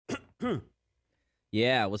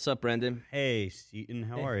Yeah, what's up, Brendan? Hey, Seaton,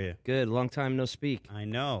 how Hey. are you? Good, long time no speak. I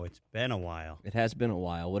know, it's been a while. It has been a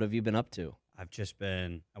while. What have you been up to? I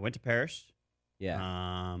went to Paris. Yeah.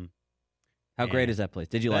 How How great is that place?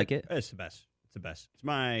 Did you like it? It's the best. It's the best. It's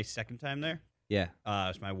my second time there. Yeah.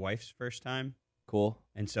 It's my wife's first time. Cool.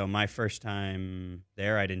 And so my first time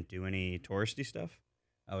there, I didn't do any touristy stuff.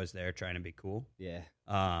 I was there trying to be cool. Yeah.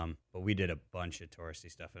 But we did a bunch of touristy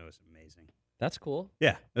stuff, and it was amazing. That's cool.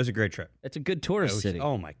 Yeah, it was a great trip. It's a good tourist city.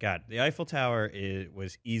 Oh, my God. The Eiffel Tower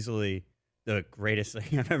was easily the greatest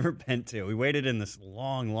thing I've ever been to. We waited in this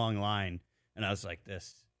long, long line, and I was like,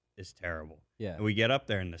 this is terrible. Yeah. And we get up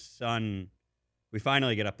there in the sun. We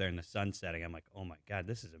finally get up there in the sun setting. I'm like, oh, my God,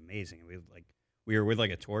 this is amazing. We were with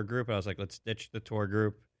like a tour group, and I was like, let's ditch the tour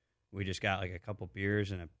group. We just got like a couple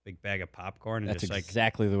beers and a big bag of popcorn and That's just like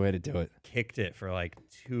exactly the way to do it. kicked it for like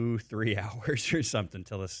 2-3 hours or something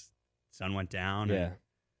till the sun went down. Yeah. And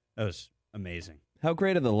that was amazing. How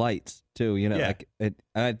great are the lights, too? You know, Yeah.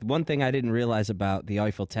 like one thing I didn't realize about the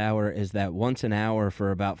Eiffel Tower is that once an hour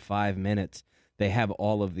for about 5 minutes, they have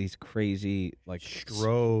all of these crazy, like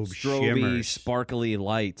Strobe, stroby, shimmers. sparkly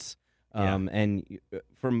lights. Yeah. And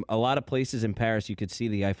from a lot of places in Paris, you could see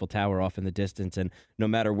the Eiffel Tower off in the distance. And no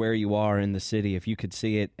matter where you are in the city, if you could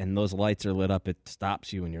see it and those lights are lit up, it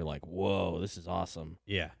stops you and you're like, whoa, this is awesome.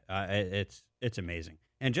 Yeah, it's amazing.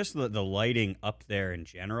 And just the lighting up there in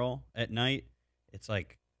general at night, it's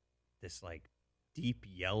like this like deep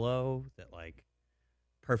yellow that like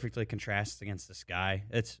perfectly contrasts against the sky.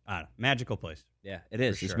 It's I don't know, magical place. Yeah, it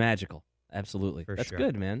is. For It's sure. magical. Absolutely. For That's sure.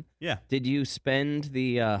 good, man. Yeah. Did you spend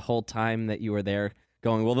the whole time that you were there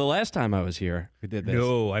going, well, the last time I was here, we did this?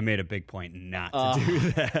 No, I made a big point not to do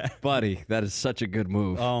that. Buddy, that is such a good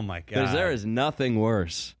move. Oh my Because God. there is nothing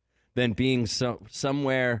worse than being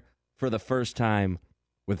somewhere for the first time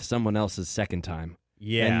with someone else's second time.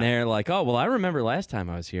 Yeah. And they're like, oh, well, I remember last time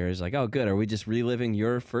I was here. It's like, oh, good. Are we just reliving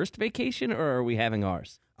your first vacation or are we having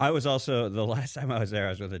ours? I was also the last time I was there, I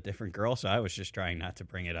was with a different girl, so I was just trying not to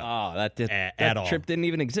bring it up. Oh, that at all. trip didn't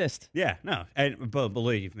even exist. Yeah, no. But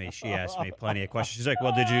believe me, she asked me plenty of questions. She's like,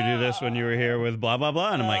 well, did you do this when you were here with blah, blah,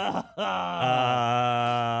 blah? And I'm like,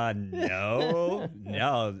 no,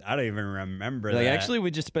 I don't even remember Like, that. actually, we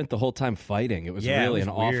just spent the whole time fighting. It was Yeah, it really was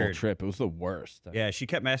an awful weird. trip. It was the worst. Yeah, she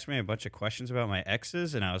kept asking me a bunch of questions about my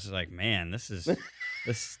exes, and I was like, man, this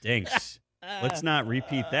stinks. Let's not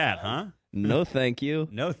repeat that, huh? No, thank you.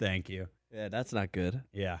 No, thank you. Yeah, that's not good.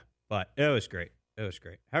 Yeah, but it was great. It was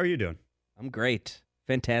great. How are you doing? I'm great.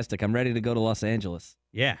 Fantastic. I'm ready to go to Los Angeles.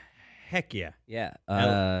 Yeah, heck yeah. Yeah.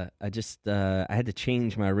 Hell- I had to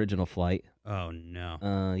change my original flight. Oh,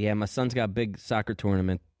 no. Yeah, my son's got a big soccer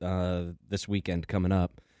tournament this weekend coming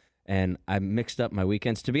up, and I mixed up my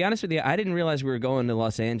weekends. To be honest with you, I didn't realize we were going to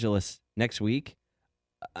Los Angeles next week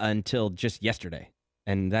until just yesterday.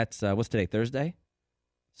 And that's, what's today, Thursday?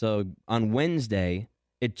 So on Wednesday,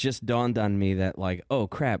 it just dawned on me that, like, oh,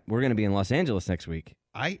 crap, we're going to be in Los Angeles next week.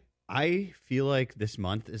 I feel like this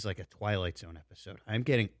month is like a Twilight Zone episode. I'm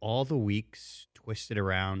getting all the weeks twisted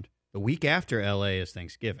around. The week after LA is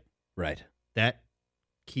Thanksgiving. Right. That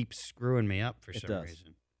keeps screwing me up for It some does.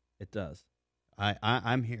 reason. It does.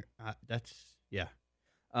 I'm here. Yeah.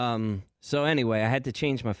 So anyway, I had to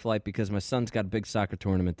change my flight because my son's got a big soccer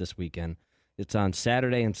tournament this weekend. It's on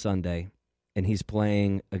Saturday and Sunday, and he's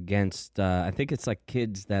playing against, I think it's like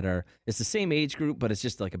kids that are, it's the same age group, but it's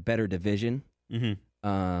just like a better division.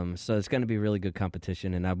 Mm-hmm. So it's going to be really good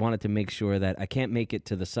competition, and I wanted to make sure that I can't make it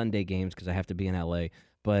to the Sunday games because I have to be in LA,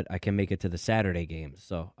 but I can make it to the Saturday games.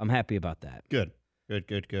 So I'm happy about that. Good.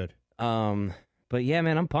 But yeah,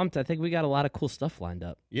 man, I'm pumped. I think we got a lot of cool stuff lined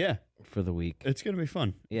up Yeah, for the week. it's gonna be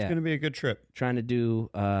fun. Yeah. It's gonna be a good trip. Trying to do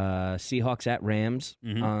Seahawks at Rams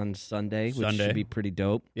Mhm. on Sunday, which Sunday. should be pretty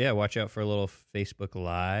dope. Yeah, watch out for a little Facebook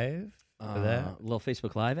Live for that. A little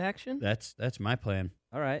Facebook Live action. That's my plan.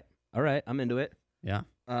 All right, I'm into it. Yeah.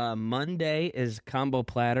 Monday is combo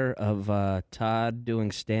platter of Todd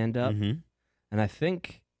doing stand up, Mm-hmm. and I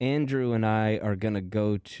think Andrew and I are gonna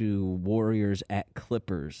go to Warriors at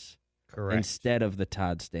Clippers Correct. instead of the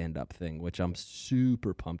Todd stand up thing, which I'm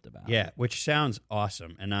super pumped about. Yeah, which sounds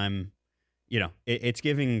awesome, and I'm, it's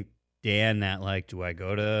giving Dan that like, do I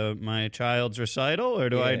go to my child's recital or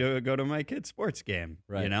do I Yeah. go to my kid's sports game?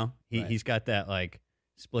 Right. Right. He's got that like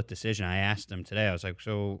split decision. I asked him today. I was like,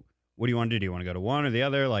 so what do you want to do? Do you want to go to one or the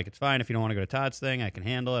other? Like, it's fine if you don't want to go to Todd's thing. I can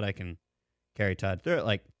handle it. I can carry Todd through it.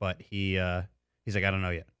 Like, but he's like, I don't know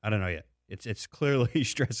yet. It's clearly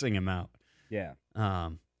stressing him out. yeah,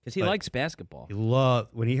 Um, because he But- likes basketball.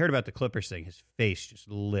 when he heard about the Clippers thing, his face just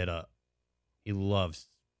lit up. He loves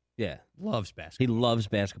Yeah. Loves He basketball. loves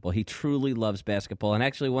basketball. He truly loves basketball. And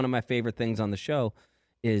actually, one of my favorite things on the show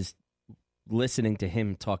is listening to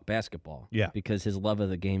him talk basketball. Yeah. Because his love of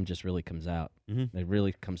the game just really comes out. Mhm. It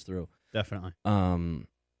really comes through. Definitely.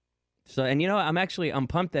 So, and I'm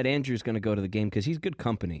pumped that Andrew's going to go to the game because he's good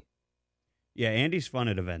company. Yeah, Andy's fun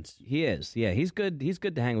at events. He is. Yeah, he's good. He's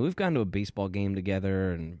good to hang with. We've gone to a baseball game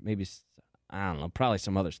together and maybe, I don't know, probably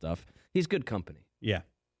some other stuff. He's good company. Yeah.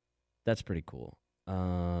 That's pretty cool.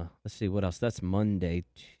 Let's see what else. That's Monday.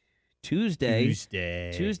 Tuesday,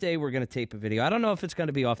 we're going to tape a video. I don't know if it's going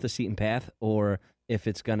to be off the Seton Path or if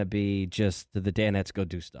it's going to be just the Danettes go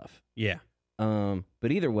do stuff. Yeah.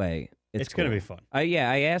 But either way, It's cool. going to be fun.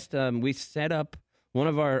 I asked, we set up one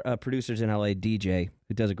of our producers in LA, DJ,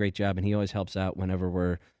 who does a great job, and he always helps out whenever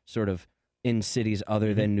we're sort of in cities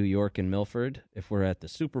other than New York and Milford. If we're at the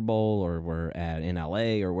Super Bowl or we're in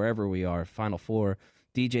LA or wherever we are, Final Four,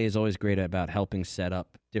 DJ is always great about helping set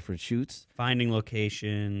up different shoots. Finding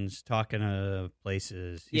locations, talking to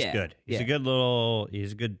places. He's good. He's yeah.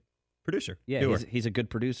 He's a good producer. Yeah, he's a good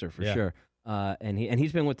producer for sure. And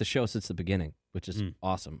he's been with the show since the beginning, which is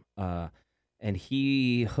awesome. And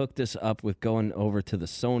he hooked us up with going over to the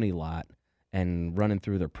Sony lot and running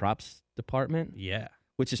through their props department. Yeah.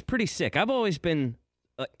 Which is pretty sick. I've always been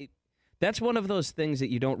that's one of those things that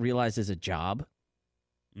you don't realize is a job.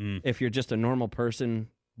 If you're just a normal person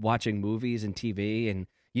watching movies and TV and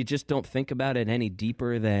you just don't think about it any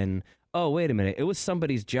deeper than, oh, wait a minute, it was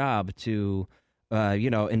somebody's job to,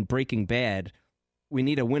 in Breaking Bad, we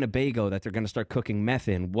need a Winnebago that they're going to start cooking meth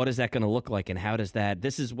in. What is that going to look like, and how does that?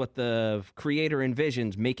 This is what the creator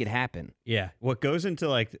envisions. Make it happen. Yeah. What goes into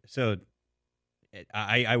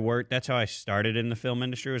I worked. That's how I started in the film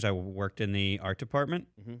industry. Was I worked in the art department,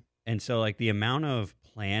 and so the amount of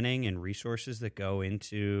planning and resources that go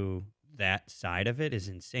into that side of it is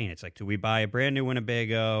insane. It's like, do we buy a brand new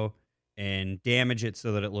Winnebago and damage it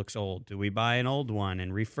so that it looks old? Do we buy an old one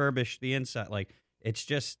and refurbish the inside? It's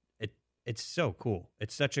just. It's so cool.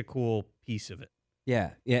 It's such a cool piece of it.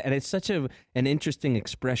 Yeah, and it's such an interesting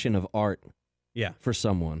expression of art. Yeah, for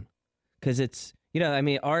someone, because it's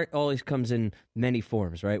art always comes in many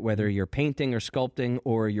forms, right? Whether you're painting or sculpting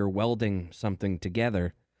or you're welding something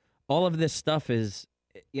together, all of this stuff is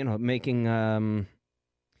making I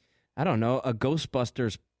don't know, a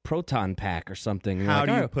Ghostbusters proton pack or something. How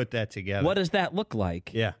do you put that together? What does that look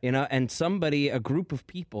like? Yeah. And a group of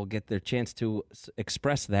people get their chance to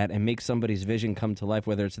express that and make somebody's vision come to life,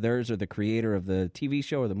 whether it's theirs or the creator of the TV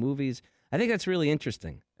show or the movies. I think that's really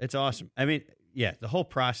interesting. It's awesome. I mean, yeah, the whole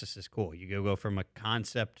process is cool. You go from a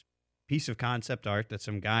piece of concept art that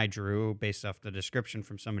some guy drew based off the description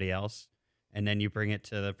from somebody else, and then you bring it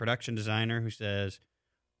to the production designer who says,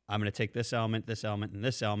 I'm going to take this element, and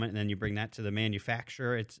this element, and then you bring that to the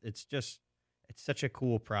manufacturer. It's such a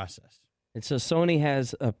cool process. And so Sony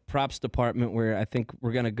has a props department where I think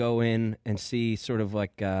we're going to go in and see sort of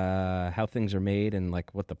how things are made and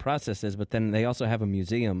what the process is. But then they also have a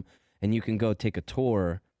museum, and you can go take a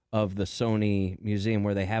tour of the Sony museum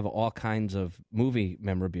where they have all kinds of movie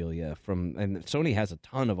memorabilia and Sony has a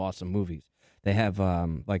ton of awesome movies. They have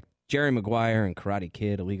Jerry Maguire and Karate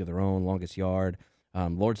Kid, A League of Their Own, Longest Yard,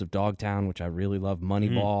 Lords of Dogtown, which I really love,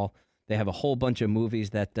 Moneyball. They have a whole bunch of movies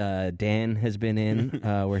that Dan has been in,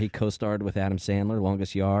 where he co-starred with Adam Sandler,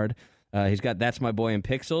 Longest Yard. He's got That's My Boy in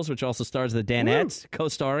Pixels, which also stars the Danettes,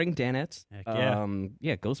 co-starring Danettes. Heck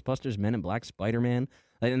yeah. Ghostbusters, Men in Black, Spider-Man.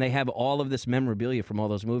 And they have all of this memorabilia from all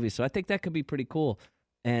those movies. So I think that could be pretty cool.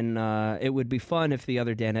 And it would be fun if the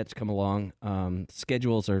other Danettes come along.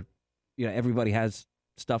 Schedules are, everybody has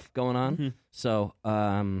stuff going on. So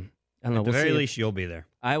I don't know. At the very least, you'll be there.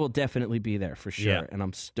 I will definitely be there for sure, Yeah. and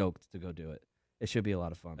I'm stoked to go do it. It should be a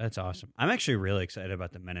lot of fun. That's awesome. I'm actually really excited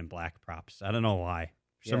about the Men in Black props. I don't know why.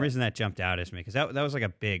 For some reason, that jumped out at me because that was a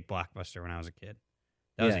big blockbuster when I was a kid.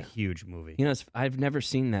 That was a huge movie. I've never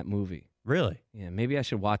seen that movie. Really? Yeah, maybe I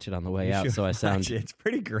should watch it on the way You out should so I sound... watch it. It's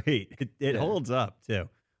pretty great. It holds up, too.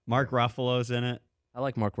 Mark Ruffalo's in it. I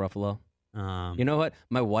like Mark Ruffalo. You know what?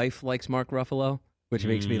 My wife likes Mark Ruffalo, which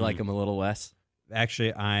makes me like him a little less.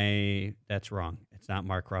 Actually, that's wrong. It's not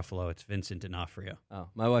Mark Ruffalo. It's Vincent D'Onofrio. Oh,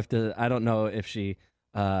 my wife does. I don't know if she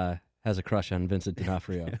has a crush on Vincent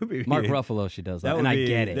D'Onofrio. Mark Ruffalo, she does that, and I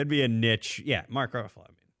get it. That'd be a niche. Yeah, Mark Ruffalo.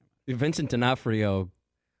 Vincent D'Onofrio.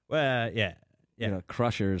 Well, yeah.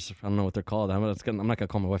 Crushers. I don't know what they're called. I'm not gonna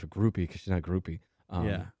call my wife a groupie because she's not a groupie.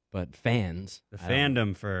 But fans. The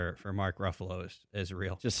fandom for Mark Ruffalo is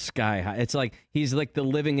real. Just sky high. It's like he's like the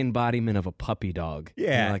living embodiment of a puppy dog.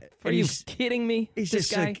 Yeah. Are you kidding me? He's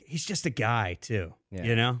just a guy too. Yeah.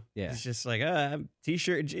 You know? Yeah. It's just like,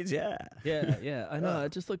 T-shirt and jeans, yeah. Yeah. I know. I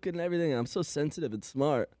just look good in everything. I'm so sensitive and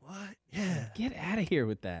smart. What? Yeah. Get out of here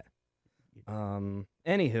with that.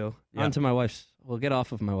 Anywho, Yep. on to my wife's. We'll get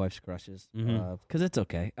off of my wife's crushes Mhm. because it's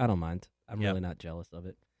okay. I don't mind. I'm Yep. really not jealous of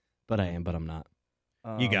it, but I am. But I'm not.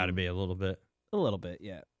 You got to be a little bit. a little bit,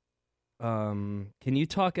 yeah. Can you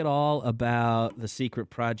talk at all about the secret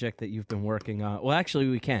project that you've been working on? Well, actually,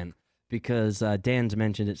 we can because Dan's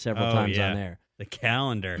mentioned it several times yeah. on there. The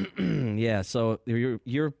calendar. Yeah, so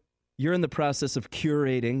you're in the process of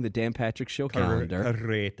curating the Dan Patrick Show calendar.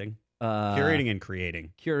 Curating. Curating and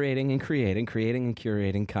creating. Curating and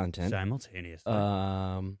curating content. Simultaneously.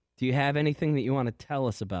 Do you have anything that you want to tell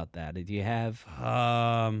us about that? Do you have...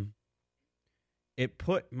 It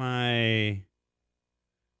put my...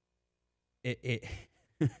 It's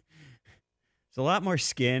a lot more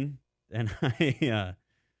skin than I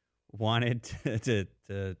wanted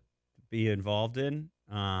to be involved in.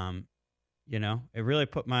 You know, it really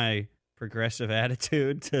put my progressive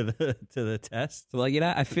attitude to the test. Well, you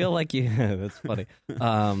know, I feel like you... That's funny.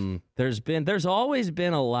 There's always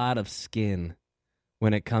been a lot of skin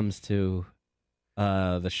when it comes to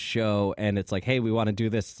the show, and it's like, hey, we want to do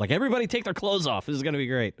this. It's like, everybody take their clothes off. This is going to be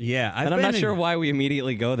great. Yeah. I'm not sure why we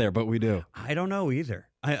immediately go there, but we do. I don't know either.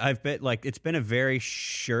 I've been like, it's been a very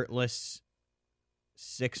shirtless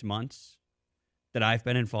 6 months that I've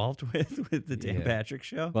been involved with the Dan Patrick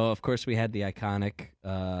Show. Well, of course, we had the iconic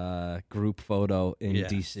group photo in Yes.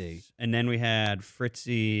 D.C. And then we had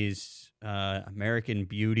Fritzy's American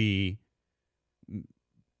Beauty picture.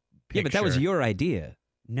 Yeah, but that was your idea.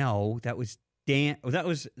 No, that was Dan. That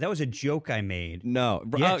was a joke I made. No.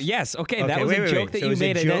 Yes. Oh, yes. Okay, that Okay, was wait, a wait, joke wait. that So it you was a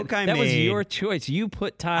made. joke and I that was made. your choice. You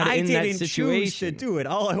put Todd I in that didn't situation. choose to do it.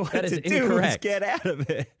 All I wanted That is to do incorrect. was get out of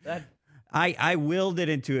it. I willed it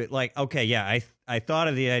into it. Like, okay, yeah, I thought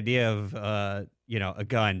of the idea of a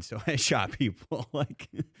gun, so I shot people. Like,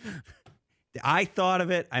 I thought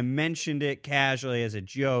of it. I mentioned it casually as a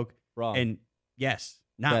joke. Wrong. And yes,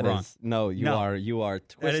 not That wrong. is- no, you No. are. You are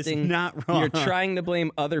That is twisting. not wrong. You're trying to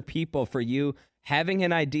blame other people for you having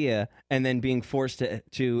an idea and then being forced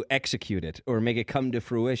to execute it or make it come to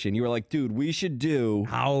fruition. You were like, dude, we should do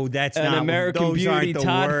Oh, that's an not American those Beauty aren't the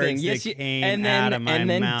Todd words thing. Yes, that came and then out of my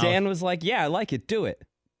mouth. Dan was like, yeah, I like it. Do it.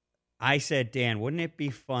 I said, Dan, wouldn't it be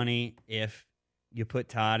funny if you put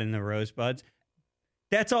Todd in the Rosebuds?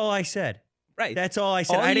 That's all I said. Right. That's all I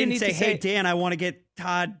said. All I you didn't need say, to hey, say- Dan, I want to get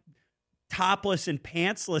Todd topless and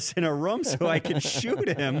pantsless in a room so I can shoot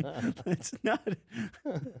him. That's not.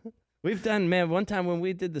 We've done, man, one time when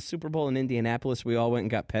we did the Super Bowl in Indianapolis, we all went and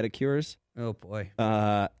got pedicures. Oh, boy.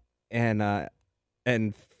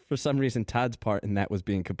 And for some reason, Todd's part in that was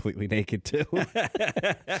being completely naked, too.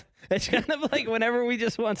 It's kind of like whenever we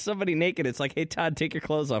just want somebody naked, it's like, hey, Todd, take your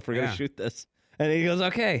clothes off. We're going Yeah. to shoot this. And he goes,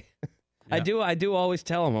 okay. Yeah. I do always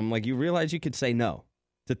tell him, I'm like, you realize you could say no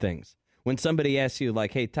to things. When somebody asks you,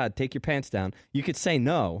 like, hey, Todd, take your pants down, you could say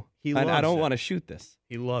no. He I loves don't it. want to shoot this.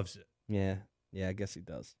 He loves it. Yeah, I guess he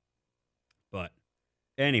does. But,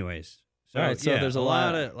 anyways. So, All right, so yeah, there's a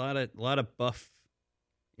lot of buff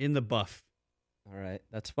in the buff. All right,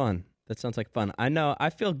 that's fun. That sounds like fun. I know. I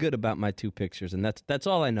feel good about my two pictures, and that's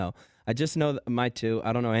all I know. I just know my two.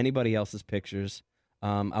 I don't know anybody else's pictures.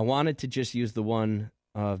 I wanted to just use the one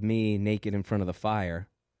of me naked in front of the fire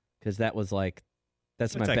because that was like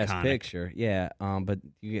that's my It's best iconic. picture. Yeah. But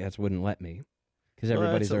you guys wouldn't let me because Well,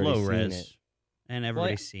 everybody's it's a already low seen res, it. and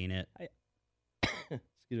everybody's seen it. Excuse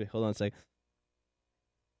me. Hold on a sec.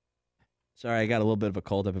 Sorry, I got a little bit of a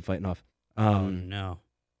cold I've been fighting off. Oh, no.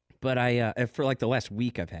 But I for like the last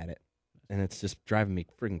week I've had it, and it's just driving me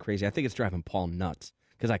freaking crazy. I think it's driving Paul nuts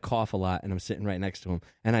because I cough a lot, and I'm sitting right next to him,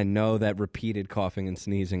 and I know that repeated coughing and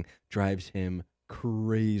sneezing drives him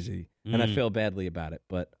crazy, and I Mm. feel badly about it.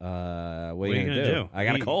 But what are What you are you gonna gonna do? do? I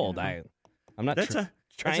got a You- cold. you know. I'm not That's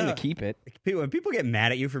trying that's to keep it. When people get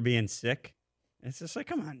mad at you for being sick, it's just like,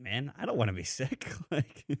 come on, man. I don't want to be sick.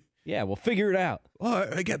 Like, Yeah, we'll figure it out.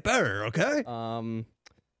 I get better, okay?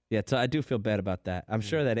 Yeah, so I do feel bad about that. I'm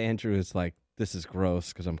sure that Andrew is like, this is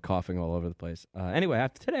gross because I'm coughing all over the place. Anyway,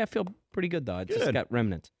 today I feel pretty good though. I just Good. got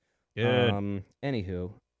remnants. Good.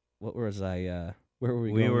 Anywho, what was I? Where were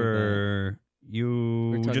we? we going with that? were.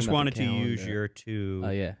 You talking just about the wanted to use calendar. your two. Oh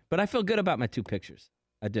yeah, but I feel good about my two pictures.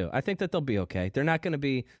 I do. I think that they'll be okay. They're not going to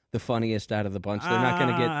be the funniest out of the bunch. They're not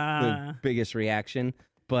going to get the biggest reaction,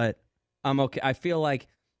 but I'm okay. I feel like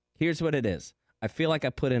here's what it is. I feel like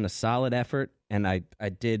I put in a solid effort, and I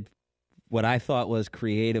did what I thought was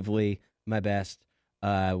creatively my best.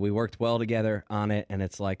 We worked well together on it, and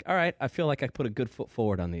it's like, all right, I feel like I put a good foot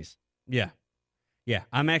forward on these. Yeah. Yeah,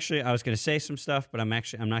 I was going to say some stuff, but I'm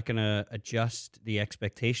not going to adjust the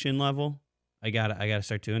expectation level. I got to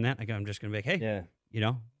start doing that. I'm just going to be like, hey,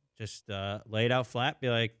 Yeah. just lay it out flat. Be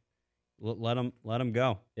like, let them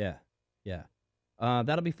go. Yeah. Yeah.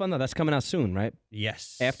 That'll be fun though. That's coming out soon, right?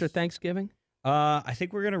 Yes. After Thanksgiving? I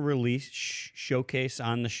think we're going to release showcase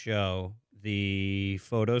on the show the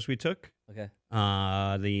photos we took. Okay.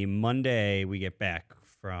 The Monday we get back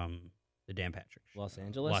from the Dan Patrick show. Los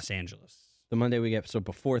Angeles? Los Angeles. The Monday we get, so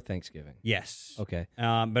before Thanksgiving. Yes. Okay.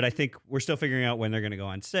 But I think we're still figuring out when they're going to go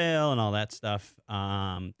on sale and all that stuff.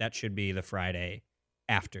 That should be the Friday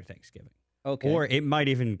after Thanksgiving. Okay. Or it might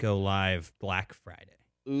even go live Black Friday.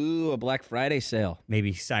 Ooh, a Black Friday sale.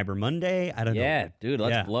 Maybe Cyber Monday. I don't know. Yeah, dude,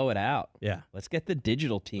 let's Yeah. blow it out. Yeah. Let's get the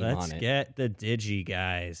digital team Let's on it. get the Digi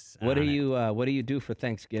guys. What do on it. what do you do for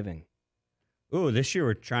Thanksgiving? Ooh, this year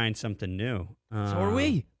we're trying something new. So are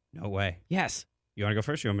we. No way. Yes. You want to go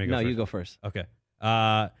first? Or you want me to go No, first? you go first.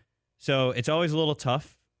 Okay. So it's always a little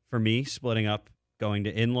tough for me splitting up, going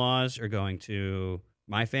to in-laws or going to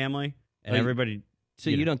my family, and Oh, you- everybody. So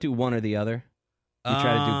you don't do one or the other? You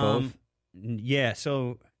try to do both? Yeah.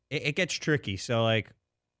 So it gets tricky. So like,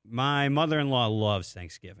 my mother-in-law loves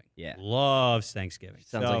Thanksgiving. Yeah. Loves Thanksgiving.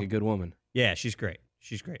 Sounds So- like a good woman. Yeah, she's great.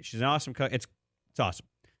 She's great. She's an awesome cook. It's awesome.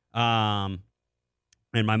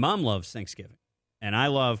 And my mom loves Thanksgiving, and I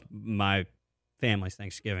love my family's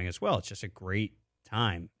Thanksgiving as well. It's just a great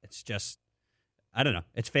time. It's just, I don't know.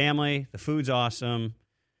 It's family. The food's awesome,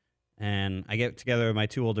 and I get together with my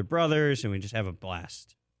two older brothers, and we just have a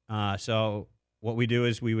blast. So what we do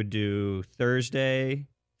is we would do Thursday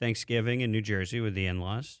Thanksgiving in New Jersey with the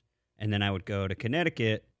in-laws, and then I would go to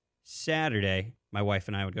Connecticut Saturday. My wife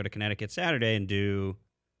and I would go to Connecticut Saturday and do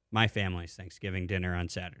my family's Thanksgiving dinner on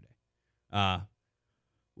Saturday,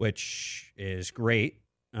 which is great.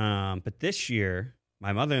 But this year,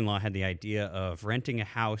 my mother-in-law had the idea of renting a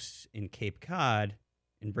house in Cape Cod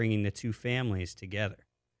and bringing the two families together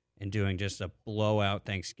and doing just a blowout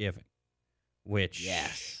Thanksgiving, which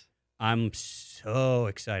I'm so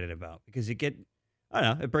excited about because I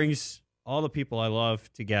don't know, it brings all the people I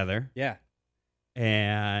love together. Yeah.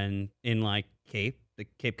 And in like the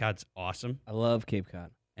Cape Cod's awesome. I love Cape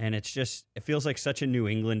Cod. And it feels like such a New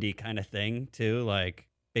England-y kind of thing too, like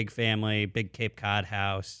big family, big Cape Cod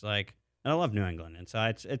house, like, and I love New England, and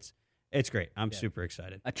so it's great. I'm super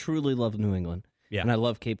excited. I truly love New England. Yeah. And I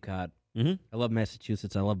love Cape Cod. Mm-hmm. I love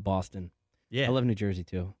Massachusetts. I love Boston. Yeah, I love New Jersey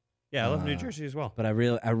too. I love New Jersey as well. But I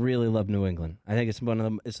really love New England. I think it's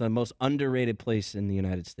it's the most underrated place in the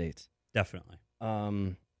United States. Definitely.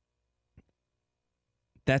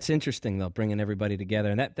 That's interesting though, bringing everybody together,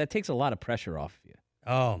 and that takes a lot of pressure off of you.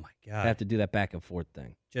 Oh my I God. have to do that back and forth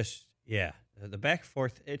thing. Just the back and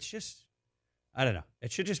forth. It's just, I don't know.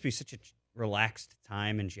 It should just be such a relaxed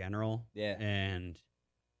time in general. Yeah. And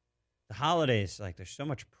the holidays, like, there's so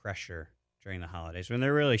much pressure during the holidays when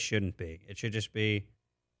there really shouldn't be. It should just be,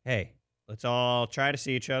 hey, let's all try to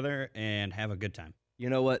see each other and have a good time. You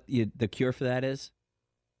know what the cure for that is?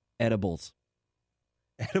 Edibles.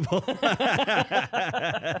 Edible.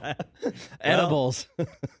 Edibles.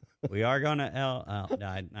 We are going to no,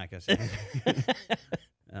 I'm not going to say anything.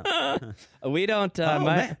 No. We don't.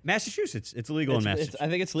 Massachusetts. It's illegal in Massachusetts. I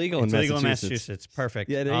think it's legal It's in legal in Massachusetts. Massachusetts. Perfect.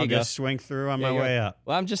 Yeah, there I'll you go. just swing through on Yeah, my yeah. way up.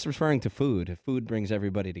 Well, I'm just referring to food. Food brings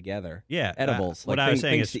everybody together. Yeah. Edibles. What like I was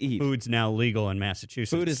saying things is to eat. food's now legal in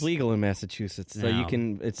Massachusetts. Food is legal in Massachusetts, so you No.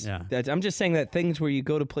 can. I'm just saying that things where you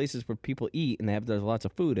go to places where people eat and there's lots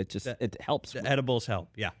of food. It helps. The edibles help.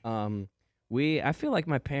 Yeah. I feel like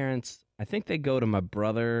my parents. I think they go to my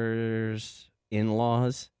brother's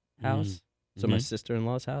in-laws' house, so my Mhm.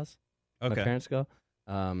 sister-in-law's house. My Okay. parents go.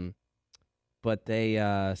 But they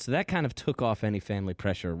so that kind of took off any family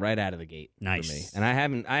pressure right out of the gate for me. Nice. And I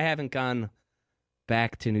haven't gone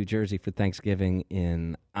back to New Jersey for Thanksgiving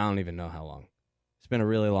in I don't even know how long. It's been a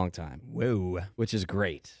really long time, Whoa. which is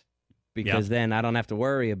great because then I don't have to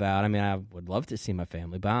worry about. I mean, I would love to see my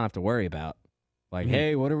family, but I don't have to worry about like, Mhm.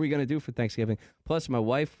 hey, what are we gonna do for Thanksgiving? Plus, my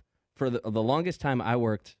wife for the longest time I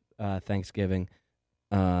worked Thanksgiving.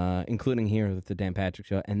 Including here with the Dan Patrick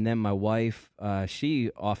Show. And then my wife,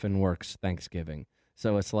 she often works Thanksgiving.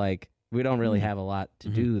 So it's like we don't really have a lot to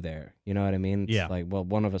do there. You know what I mean? It's Yeah. like, well,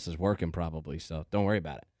 one of us is working probably, so don't worry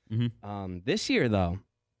about it. Mhm. This year, though,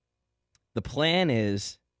 the plan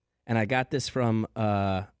is, and I got this from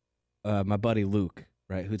my buddy Luke,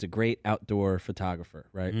 right, who's a great outdoor photographer,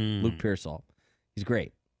 right? Mm. Luke Pearsall. He's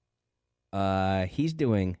great. He's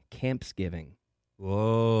doing Campsgiving.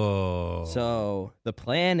 Whoa. So the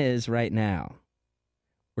plan is right now,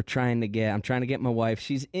 I'm trying to get my wife.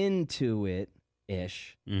 She's into it,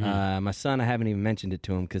 ish. Mhm. My son, I haven't even mentioned it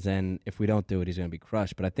to him because then if we don't do it, he's going to be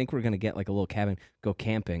crushed. But I think we're going to get like a little cabin, go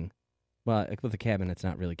camping. Well, like, with a cabin, it's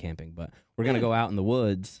not really camping, but we're going to go out in the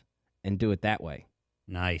woods and do it that way.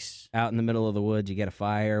 Nice. Out in the middle of the woods, you get a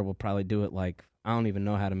fire. We'll probably do it like, I don't even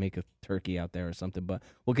know how to make a turkey out there or something, but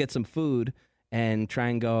we'll get some food and try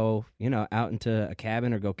and go, out into a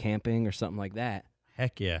cabin or go camping or something like that.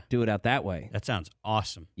 Heck yeah. Do it out that way. That sounds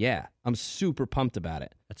awesome. Yeah, I'm super pumped about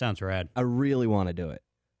it. That sounds rad. I really want to do it.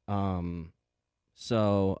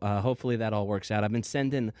 So hopefully that all works out. I've been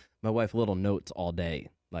sending my wife little notes all day,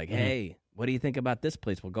 like, hey, what do you think about this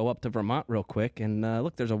place? We'll go up to Vermont real quick, and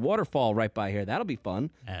look, there's a waterfall right by here. That'll be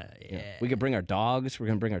fun. Yeah. We could bring our dogs. We're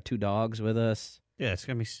going to bring our 2 dogs with us. Yeah, it's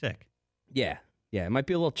going to be sick. Yeah. It might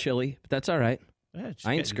be a little chilly, but that's all right. Yeah, just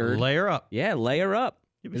I ain't get- scared. Layer up. Yeah, layer up.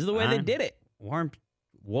 You'll be This is the way they fine. did it. Warm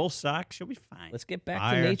wool socks. You'll be fine. Let's get back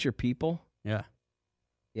Fire. to nature, people. Yeah.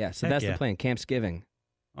 Yeah, so Heck that's yeah. the plan, Campsgiving.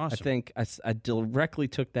 Awesome. I think I directly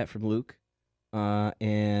took that from Luke,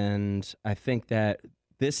 and I think that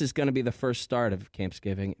this is going to be the first start of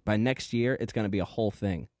Campsgiving. By next year, it's going to be a whole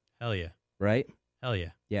thing, Hell yeah. right? Hell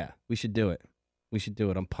yeah. Yeah, we should do it.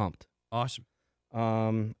 I'm pumped. Awesome.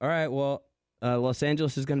 All right, well, Los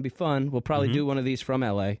Angeles is going to be fun. We'll probably Mhm. do one of these from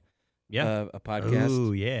LA, Yeah. a podcast,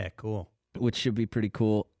 Ooh, yeah. Cool. which should be pretty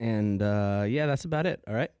cool. And yeah, that's about it.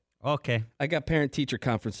 All right. Okay. I got parent-teacher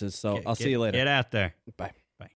conferences, so I'll see you later. Get out there. Bye.